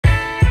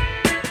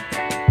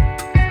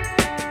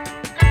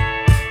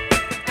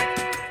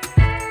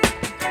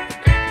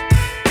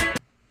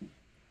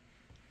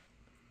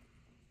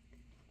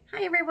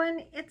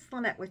everyone, it's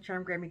Lynette with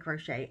Charm Grammy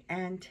Crochet,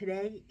 and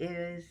today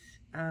is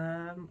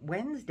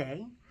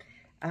Wednesday.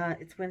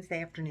 It's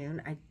Wednesday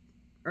afternoon,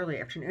 early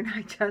afternoon.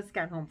 I just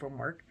got home from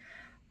work,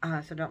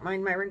 so don't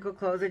mind my wrinkled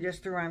clothes. I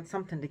just threw on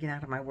something to get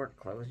out of my work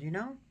clothes, you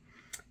know?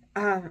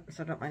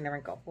 So don't mind the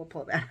wrinkle. We'll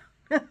pull that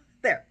out.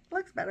 There,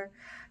 looks better.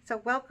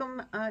 So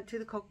welcome to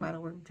the Coke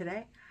Bottle Room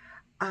today,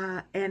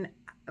 and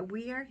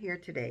we are here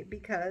today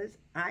because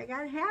I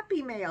got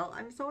Happy Mail.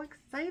 I'm so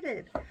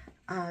excited.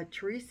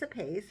 Teresa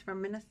Pace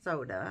from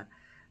Minnesota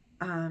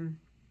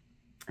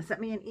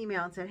sent me an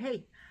email and said,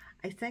 hey,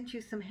 I sent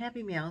you some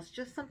Happy Mails,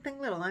 just something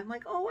little. I'm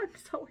like, oh, I'm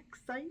so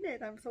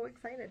excited. I'm so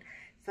excited.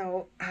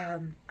 So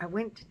I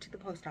went to the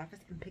post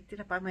office and picked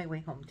it up on my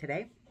way home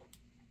today.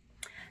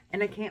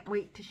 And I can't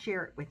wait to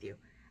share it with you.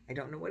 I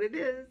don't know what it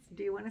is.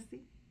 Do you want to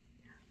see?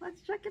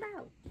 Let's check it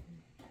out.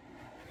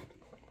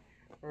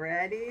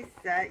 Ready,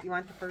 set. You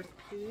want the first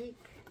peek?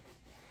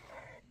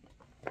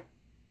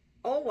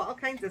 Oh, all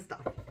kinds of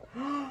stuff.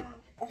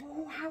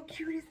 Oh, how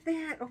cute is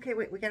that? Okay,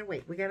 wait. We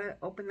gotta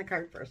open the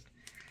card first.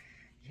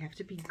 You have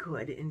to be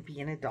good and be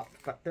an adult,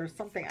 but there's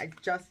something I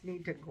just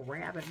need to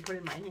grab and put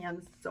in my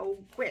hands so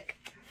quick.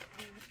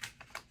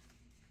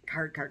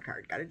 Card.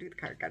 Gotta do the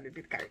card.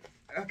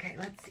 Okay,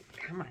 let's see.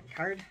 Come on,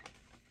 card.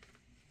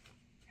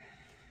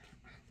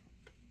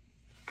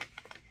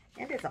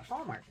 And it's a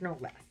Hallmark, no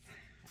less.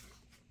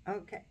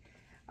 Okay.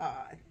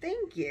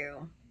 Thank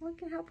you.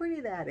 Look at how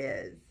pretty that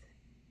is.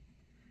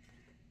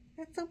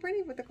 That's so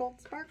pretty with the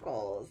gold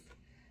sparkles.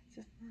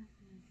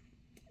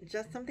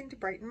 Just something to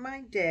brighten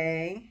my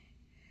day.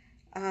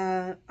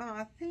 Oh,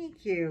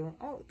 thank you.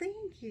 Oh,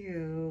 thank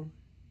you.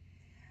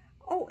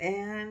 Oh,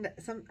 and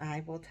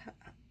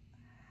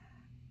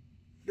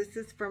this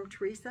is from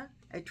Teresa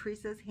at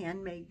Teresa's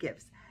Handmade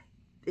Gifts.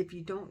 If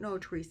you don't know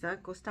Teresa,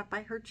 go stop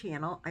by her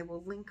channel. I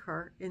will link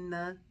her in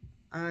the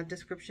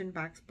description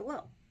box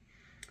below.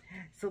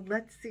 So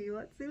let's see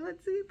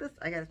this.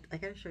 I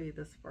gotta show you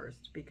this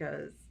first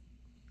because,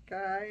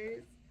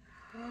 guys,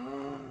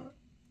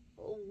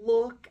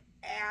 look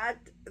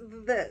at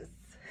this.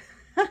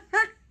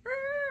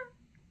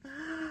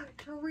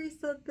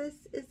 Teresa, this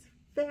is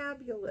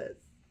fabulous.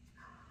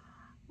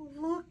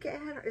 Look at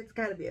her. It's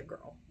got to be a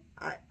girl.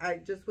 I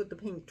just with the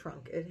pink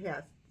trunk.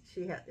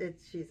 She's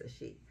a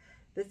she.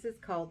 This is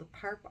called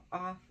Pop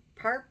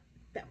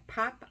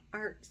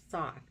Art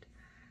Soft.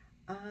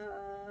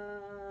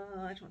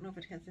 I don't know if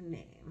it has a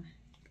name.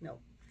 No.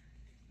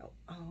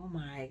 Oh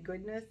my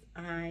goodness,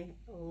 I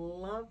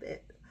love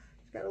it.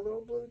 It's got a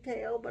little blue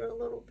tail, but a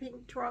little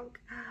pink trunk.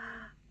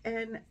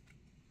 And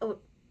oh,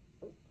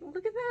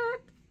 look at that.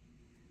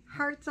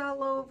 Hearts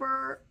all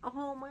over.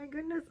 Oh my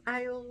goodness,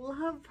 I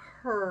love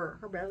her.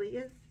 Her belly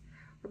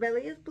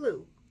is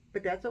blue,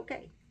 but that's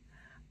okay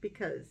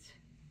because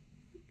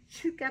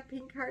she's got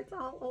pink hearts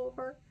all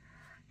over.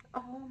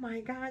 Oh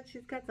my God,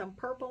 she's got some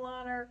purple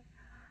on her.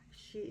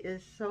 She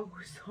is so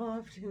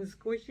soft and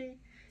squishy.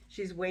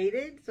 She's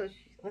weighted, so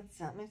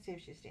let me see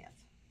if she stands.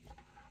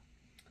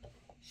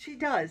 She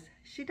does.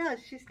 She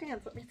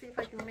stands. Let me see if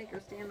I can make her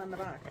stand on the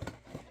box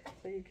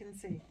so you can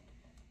see.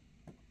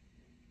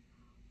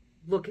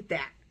 Look at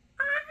that.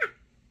 Ah!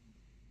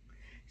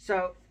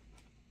 So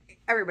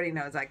everybody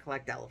knows I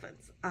collect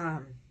elephants.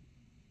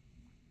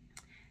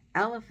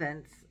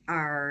 Elephants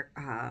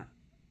are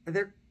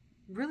they're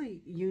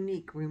really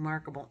unique,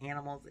 remarkable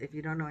animals if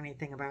you don't know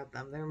anything about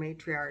them. They're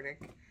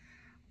matriarchic.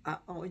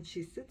 Oh, and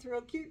she sits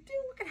real cute too.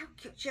 Look at how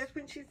cute she is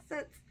when she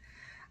sits.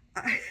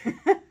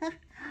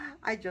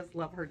 I just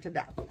love her to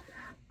death.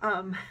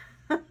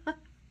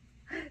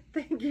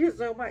 Thank you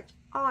so much.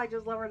 Oh, I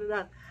just love her to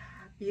death.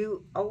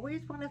 You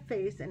always want to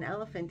face an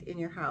elephant in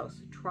your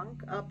house,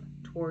 trunk up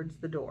towards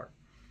the door,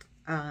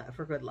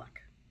 for good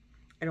luck.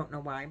 I don't know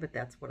why, but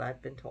that's what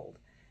I've been told.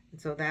 And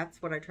so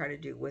that's what I try to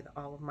do with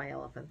all of my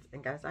elephants.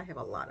 And guys, I have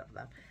a lot of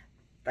them.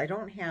 I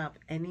don't have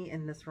any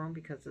in this room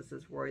because this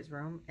is Roy's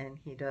room and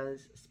he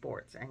does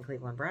sports and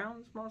Cleveland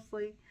Browns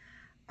mostly.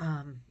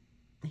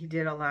 He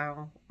did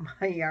allow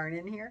my yarn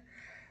in here,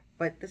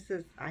 but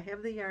I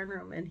have the yarn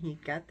room and he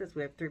got this.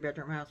 We have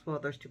 3-bedroom house. Well,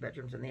 there's 2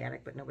 bedrooms in the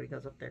attic, but nobody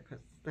goes up there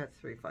because that's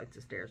 3 flights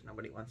of stairs.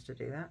 Nobody wants to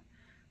do that.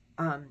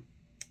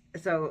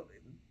 So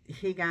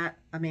he got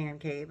a man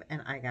cave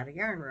and I got a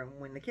yarn room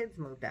when the kids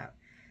moved out.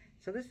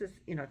 So this is,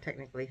 you know,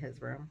 technically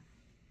his room,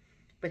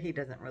 but he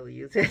doesn't really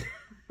use it.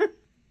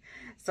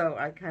 So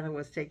I kind of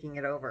was taking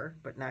it over,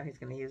 but now he's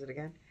going to use it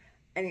again.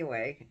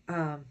 Anyway,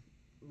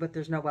 but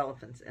there's no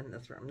elephants in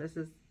this room. This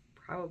is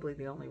probably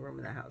the only room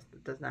in the house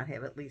that does not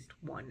have at least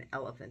one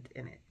elephant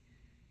in it.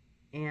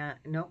 And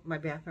nope, my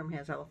bathroom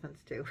has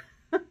elephants too.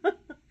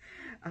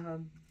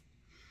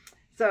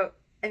 So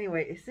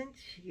anyway, isn't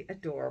she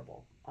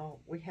adorable? Oh,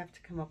 we have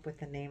to come up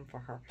with a name for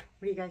her.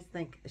 What do you guys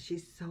think?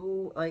 She's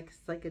so like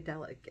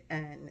psychedelic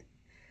and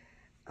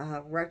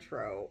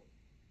retro.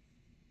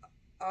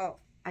 Oh,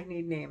 I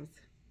need names.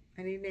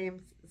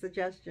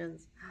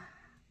 Suggestions.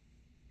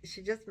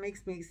 She just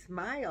makes me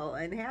smile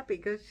and happy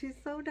because she's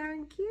so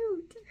darn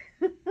cute.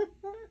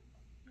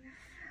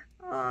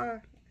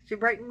 Oh, she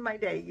brightened my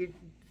day.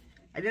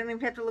 I didn't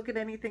even have to look at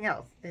anything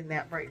else, and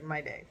that brightened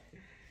my day.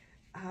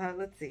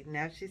 Let's see.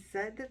 Now she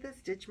said that the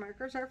stitch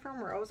markers are from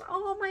Rose.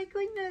 Oh my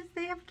goodness,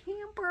 they have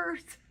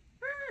campers.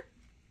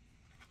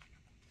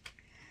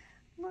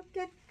 Look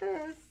at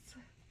this.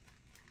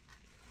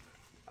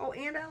 Oh,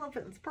 and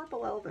elephants,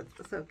 purple elephants.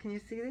 So can you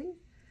see these?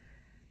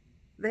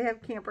 They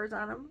have campers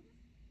on them.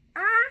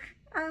 Ah,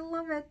 I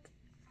love it.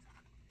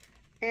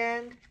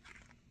 And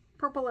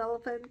purple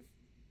elephants.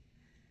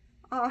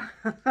 Oh,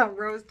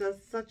 Rose does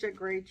such a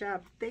great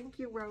job. Thank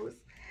you,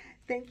 Rose.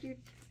 Thank you,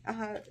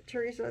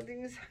 Teresa.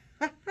 These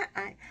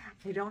I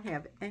don't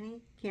have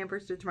any camper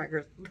stitch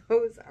markers.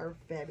 Those are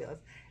fabulous.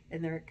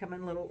 And they're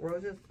coming little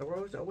roses.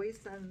 Rose always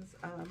sends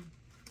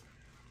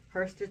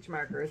her stitch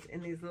markers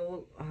in these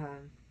little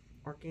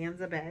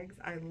organza bags.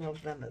 I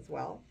love them as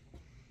well.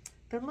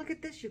 Then look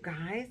at this, you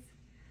guys.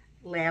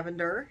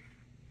 Lavender.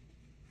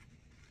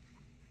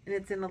 And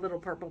it's in a little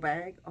purple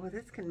bag. Oh,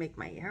 this can make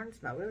my yarn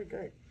smell really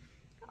good.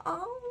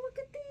 Oh, look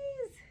at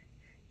these.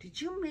 Did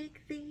you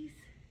make these?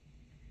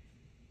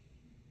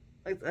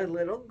 It's a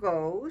little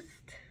ghost.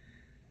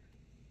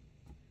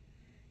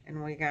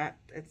 And we got,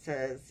 it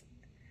says,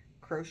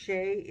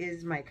 crochet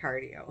is my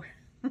cardio.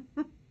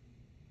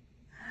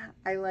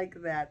 I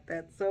like that.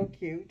 That's so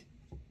cute.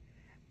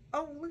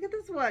 Oh, look at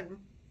this one.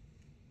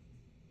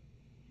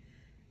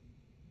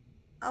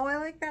 Oh, I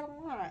like that a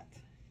lot.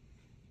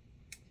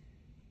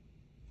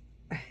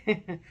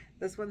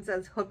 This one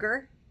says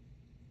hooker.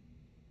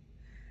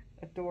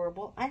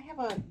 Adorable. I have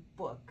a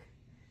book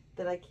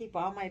that I keep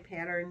all my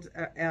patterns,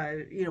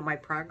 you know, my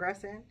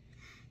progress in.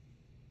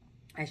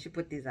 I should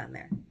put these on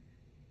there.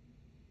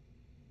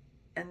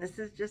 And this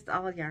is just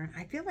all yarn.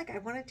 I feel like I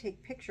want to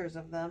take pictures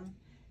of them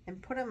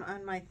and put them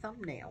on my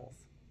thumbnails.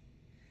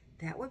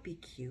 That would be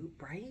cute,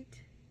 right?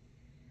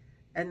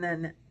 And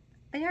then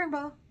a yarn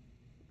ball.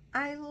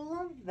 I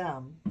love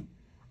them.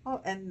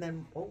 Oh, and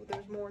then, oh,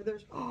 there's more.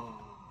 There's,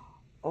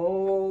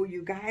 oh,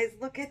 you guys,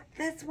 look at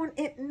this one.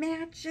 It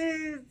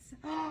matches.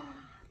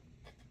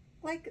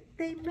 Like,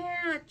 they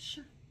match.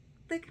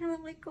 They kind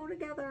of, like, go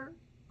together.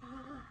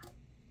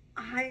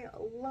 I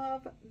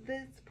love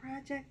this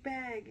project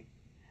bag.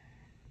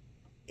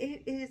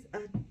 It is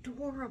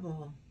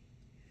adorable.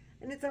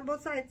 And it's on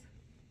both sides.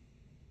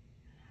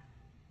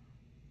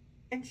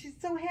 And she's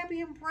so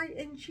happy and bright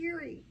and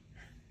cheery.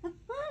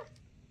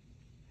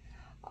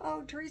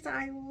 Oh, Teresa,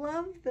 I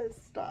love this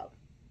stuff.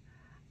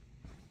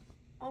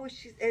 Oh,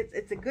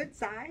 it's a good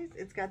size.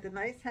 It's got the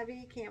nice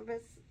heavy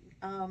canvas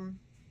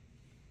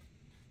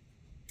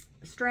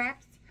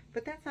straps,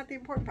 but that's not the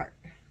important part.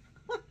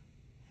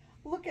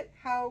 Look at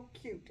how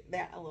cute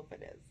that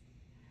elephant is.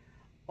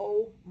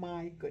 Oh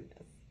my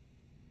goodness.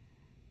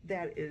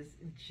 That is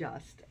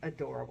just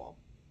adorable.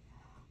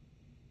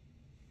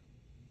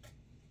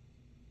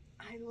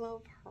 I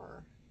love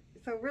her.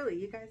 So really,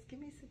 you guys give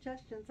me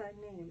suggestions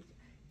on names.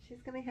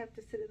 She's going to have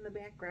to sit in the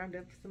background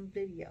of some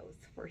videos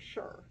for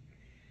sure.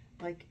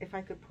 Like if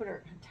I could put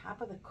her on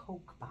top of the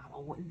Coke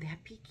bottle, wouldn't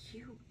that be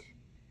cute?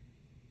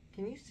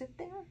 Can you sit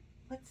there?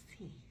 Let's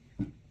see.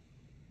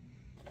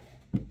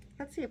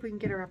 Let's see if we can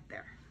get her up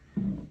there.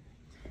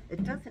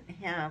 It doesn't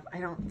have, I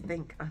don't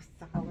think, a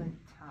solid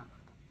top.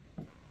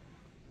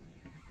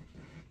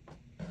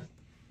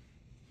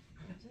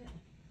 Does it?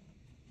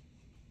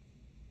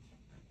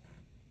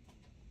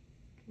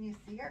 Can you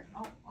see her?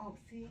 Oh,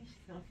 see?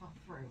 She's going to fall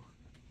through.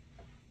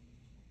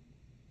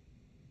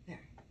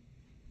 There.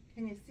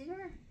 Can you see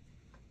her?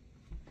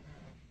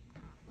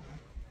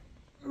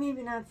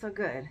 Maybe not so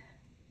good.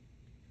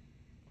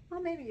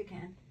 Well, maybe you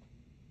can.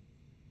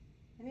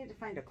 I need to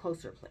find a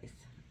closer place.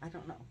 I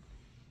don't know.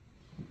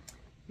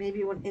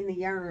 Maybe when in the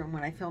yarn room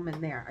when I film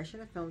in there. I should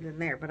have filmed in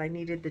there, but I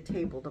needed the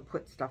table to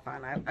put stuff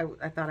on.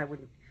 I thought I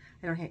wouldn't.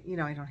 I don't have, you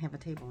know, I don't have a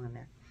table in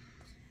there.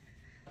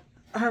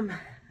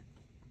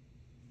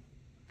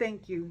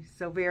 Thank you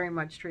so very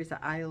much, Teresa.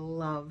 I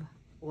love,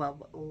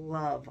 love,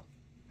 love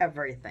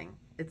everything.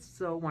 It's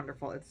so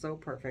wonderful. It's so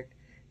perfect.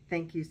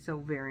 Thank you so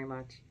very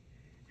much.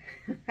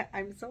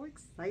 I'm so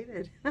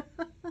excited. Well,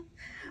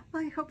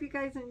 I hope you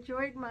guys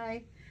enjoyed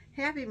my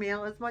Happy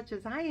Mail as much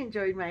as I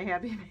enjoyed my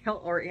Happy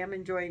Mail, or am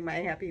enjoying my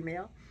Happy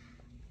Mail.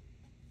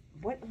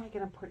 What am I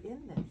going to put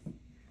in this?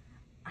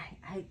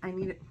 I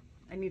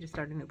need to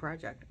start a new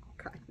project. Oh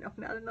God, no,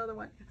 not another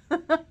one.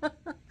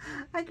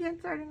 I can't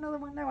start another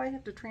one now. I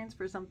have to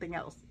transfer something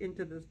else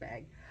into this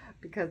bag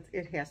because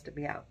it has to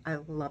be out. I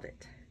love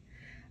it.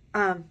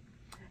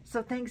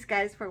 So thanks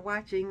guys for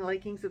watching,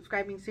 liking,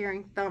 subscribing,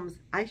 sharing, thumbs.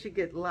 I should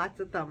get lots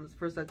of thumbs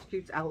for such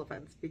cute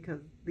elephants because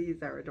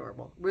these are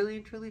adorable. Really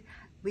and truly,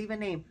 leave a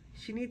name.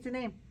 She needs a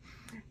name.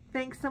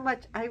 Thanks so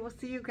much. I will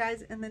see you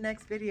guys in the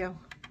next video.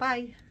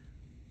 Bye.